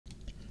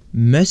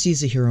Mercy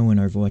is a hero in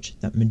Overwatch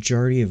that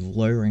majority of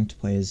low ranked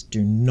players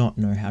do not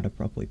know how to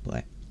properly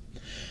play.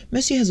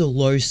 Mercy has a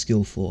low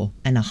skill floor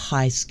and a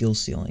high skill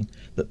ceiling,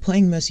 but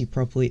playing Mercy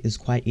properly is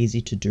quite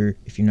easy to do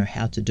if you know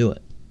how to do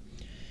it.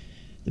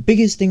 The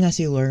biggest thing I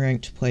see low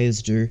ranked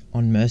players do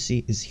on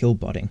Mercy is heal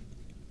botting.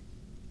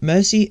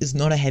 Mercy is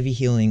not a heavy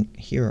healing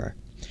hero.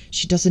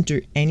 She doesn't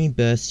do any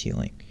burst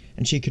healing,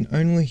 and she can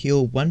only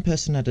heal one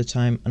person at a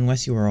time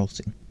unless you are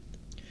ulting.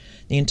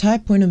 The entire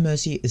point of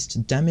Mercy is to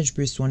damage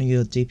boost one of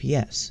your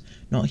DPS,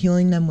 not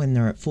healing them when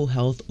they're at full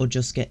health or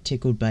just get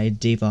tickled by a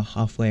diva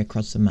halfway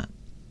across the map.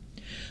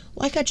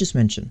 Like I just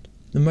mentioned,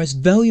 the most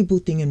valuable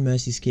thing in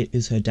Mercy's kit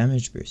is her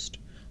damage boost.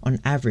 On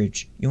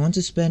average, you want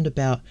to spend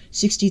about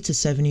 60 to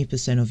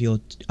 70% of your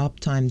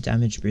uptime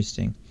damage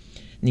boosting,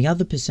 and the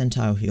other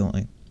percentile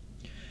healing.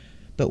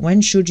 But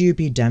when should you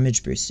be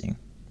damage boosting?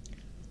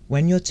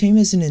 When your team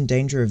isn't in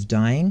danger of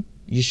dying,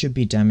 you should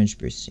be damage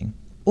boosting.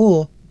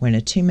 Or when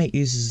a teammate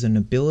uses an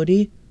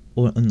ability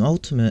or an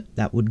ultimate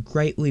that would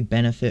greatly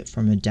benefit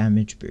from a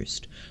damage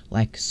boost,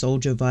 like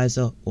Soldier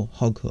Visor or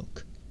Hog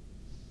Hook.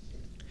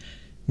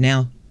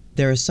 Now,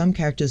 there are some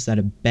characters that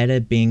are better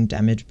being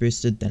damage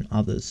boosted than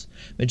others.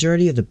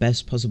 Majority of the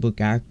best possible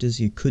characters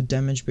you could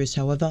damage boost,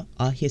 however,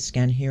 are hit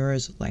scan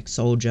heroes like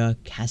Soldier,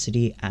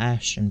 Cassidy,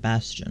 Ashe, and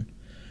Bastion.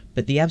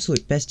 But the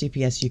absolute best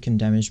DPS you can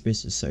damage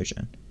boost is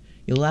Sojourn.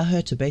 You allow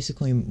her to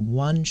basically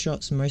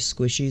one-shot most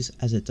squishies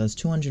as it does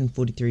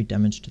 243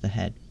 damage to the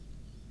head.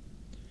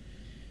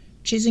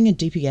 Choosing a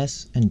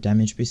DPS and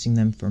damage boosting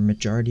them for a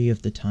majority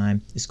of the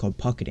time is called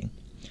pocketing.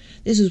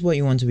 This is what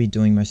you want to be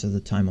doing most of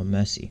the time on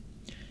Mercy.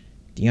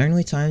 The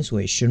only times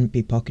where you shouldn't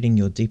be pocketing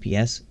your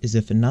DPS is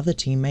if another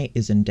teammate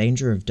is in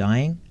danger of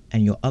dying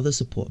and your other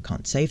support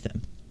can't save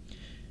them.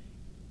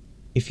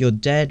 If you're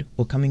dead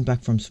or coming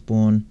back from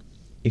spawn,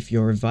 if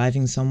you're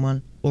reviving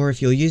someone, or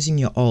if you're using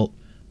your ult,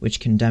 which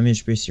can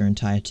damage boost your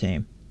entire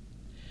team.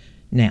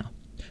 Now,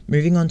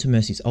 moving on to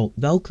Mercy's ult,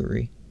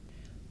 Valkyrie,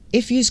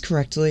 if used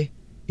correctly,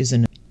 is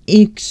an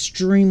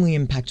extremely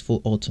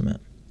impactful ultimate.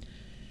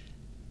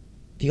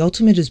 The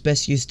ultimate is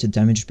best used to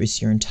damage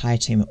boost your entire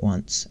team at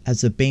once,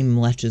 as the beam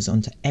latches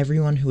onto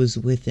everyone who is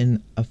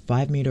within a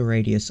 5-meter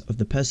radius of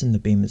the person the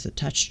beam is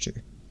attached to.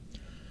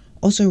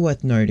 Also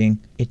worth noting,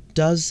 it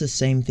does the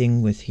same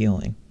thing with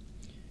healing.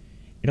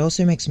 It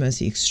also makes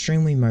Mercy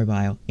extremely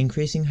mobile,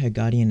 increasing her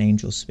Guardian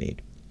Angel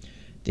speed.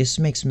 This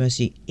makes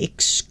Mercy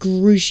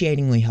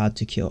excruciatingly hard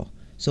to kill,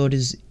 so it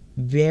is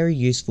very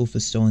useful for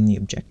stalling the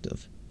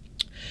objective.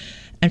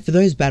 And for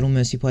those Battle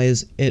Mercy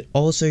players, it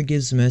also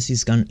gives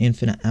Mercy's gun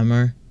infinite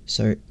ammo,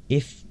 so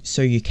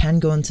you can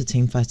go into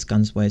teamfights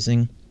guns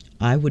blazing.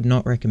 I would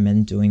not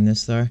recommend doing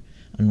this though,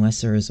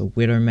 unless there is a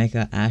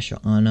Widowmaker, Ashe or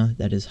Ana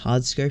that is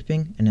hard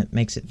scoping, and it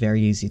makes it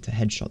very easy to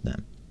headshot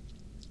them.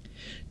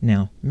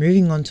 Now,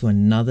 moving on to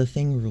another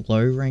thing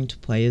low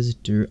ranked players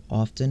do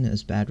often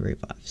is bad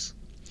revives.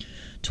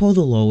 To all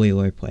the low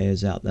elo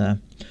players out there,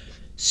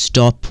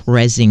 stop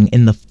rezzing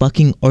in the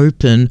fucking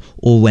open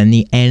or when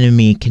the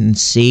enemy can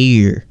see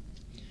you.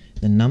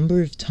 The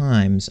number of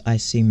times I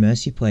see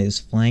Mercy players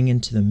flying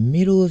into the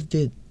middle of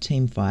the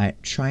team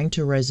fight trying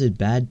to res a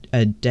dead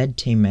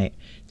teammate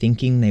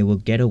thinking they will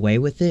get away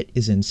with it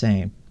is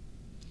insane.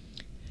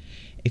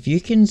 If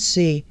you can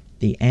see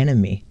the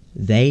enemy,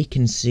 they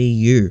can see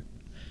you.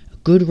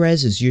 Good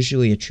res is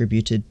usually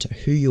attributed to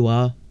who you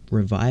are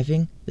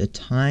reviving, the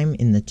time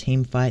in the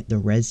team fight the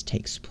res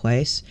takes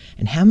place,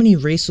 and how many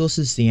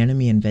resources the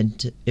enemy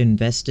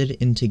invested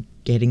into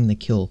getting the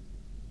kill.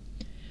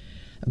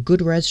 A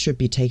good res should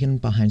be taken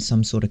behind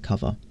some sort of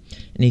cover.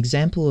 An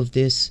example of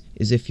this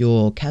is if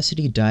your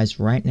Cassidy dies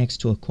right next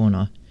to a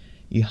corner,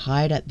 you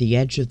hide at the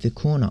edge of the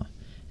corner,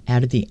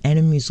 out of the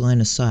enemy's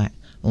line of sight,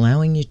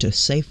 allowing you to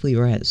safely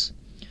res.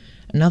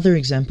 Another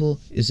example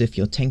is if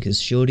your tank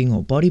is shielding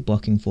or body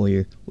blocking for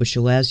you, which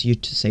allows you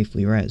to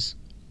safely res.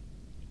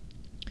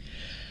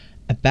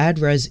 A bad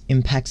res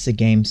impacts the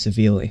game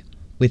severely,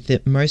 with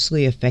it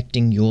mostly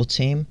affecting your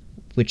team,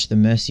 which the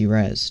Mercy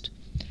resed,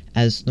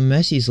 as the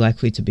Mercy is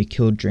likely to be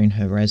killed during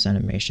her res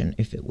animation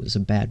if it was a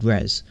bad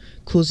res,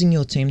 causing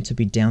your team to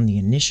be down the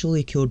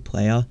initially killed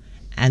player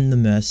and the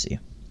Mercy.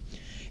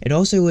 It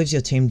also leaves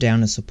your team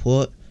down a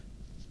support.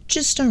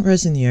 Just don't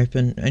res in the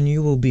open and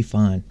you will be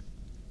fine.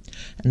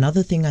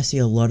 Another thing I see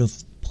a lot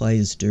of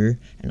players do,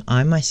 and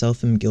I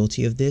myself am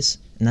guilty of this,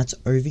 and that's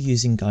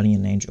overusing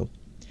Guardian Angel.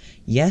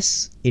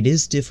 Yes, it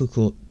is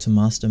difficult to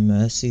master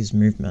Mercy's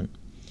movement,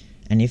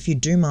 and if you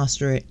do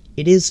master it,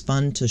 it is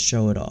fun to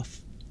show it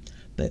off.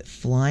 But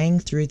flying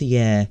through the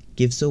air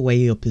gives away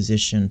your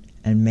position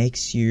and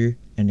makes you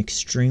an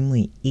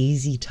extremely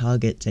easy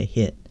target to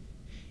hit.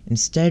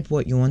 Instead,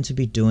 what you want to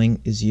be doing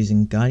is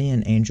using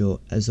Guardian Angel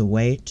as a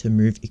way to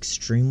move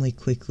extremely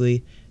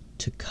quickly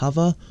to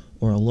cover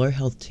or a low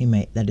health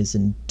teammate that is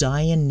in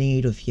dire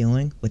need of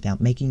healing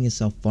without making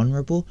yourself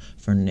vulnerable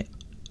for an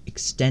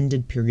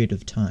extended period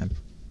of time.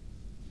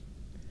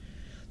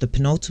 The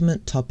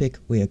penultimate topic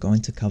we are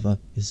going to cover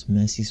is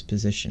Mercy's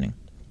positioning.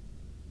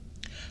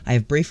 I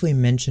have briefly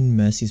mentioned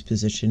Mercy's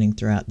positioning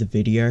throughout the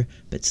video,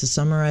 but to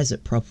summarize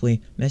it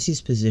properly,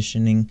 Mercy's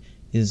positioning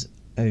is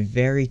a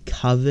very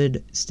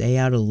covered, stay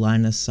out of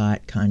line of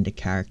sight kind of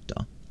character.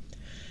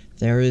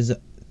 There is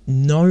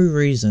no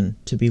reason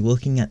to be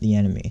looking at the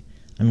enemy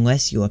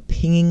unless you are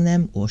pinging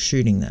them or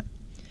shooting them.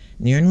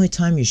 And the only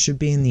time you should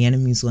be in the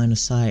enemy's line of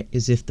sight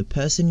is if the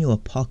person you are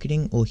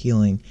pocketing or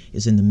healing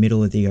is in the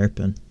middle of the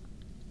open.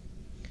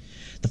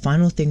 The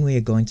final thing we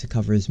are going to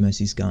cover is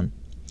Mercy's gun.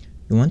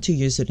 You want to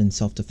use it in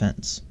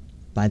self-defense.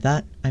 By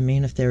that, I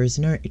mean if there is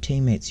no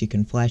teammates you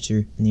can fly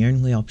to and the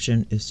only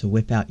option is to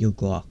whip out your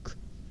Glock.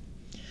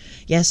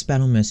 Yes,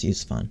 Battle Mercy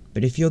is fun,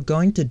 but if you're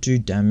going to do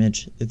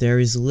damage, there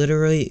is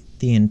literally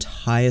the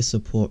entire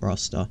support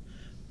roster,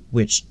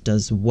 which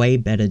does way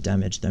better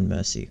damage than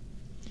Mercy.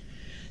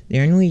 The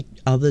only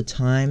other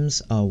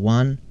times are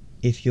 1,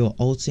 if you're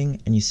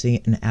ulting and you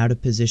see an out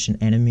of position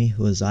enemy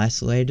who is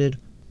isolated,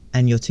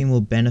 and your team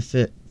will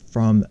benefit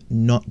from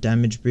not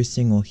damage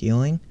boosting or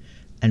healing,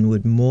 and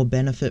would more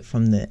benefit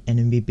from the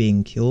enemy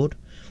being killed,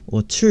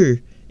 or 2,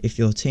 if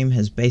your team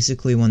has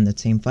basically won the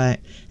team fight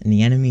and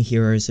the enemy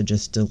heroes are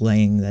just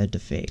delaying their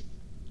defeat.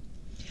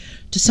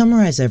 To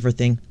summarize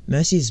everything,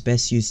 Mercy is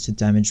best used to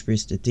damage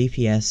boost at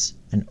DPS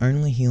and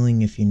only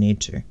healing if you need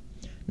to,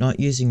 not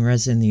using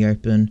res in the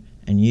open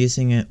and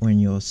using it when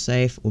you're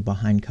safe or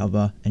behind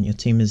cover and your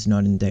team is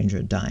not in danger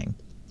of dying.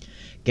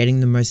 Getting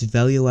the most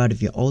value out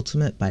of your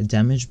ultimate by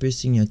damage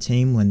boosting your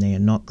team when they are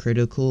not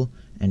critical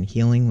and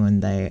healing when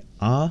they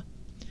are,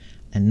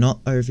 and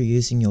not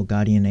overusing your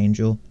Guardian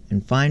Angel,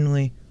 and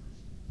finally,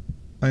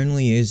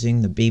 only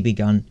using the BB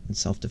gun in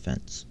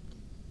self-defense.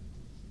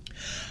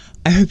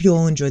 I hope you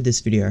all enjoyed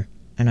this video,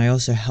 and I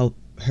also hope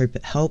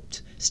it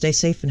helped. Stay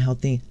safe and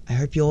healthy. I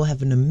hope you all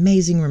have an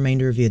amazing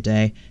remainder of your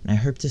day, and I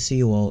hope to see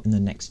you all in the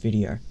next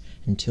video.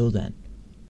 Until then.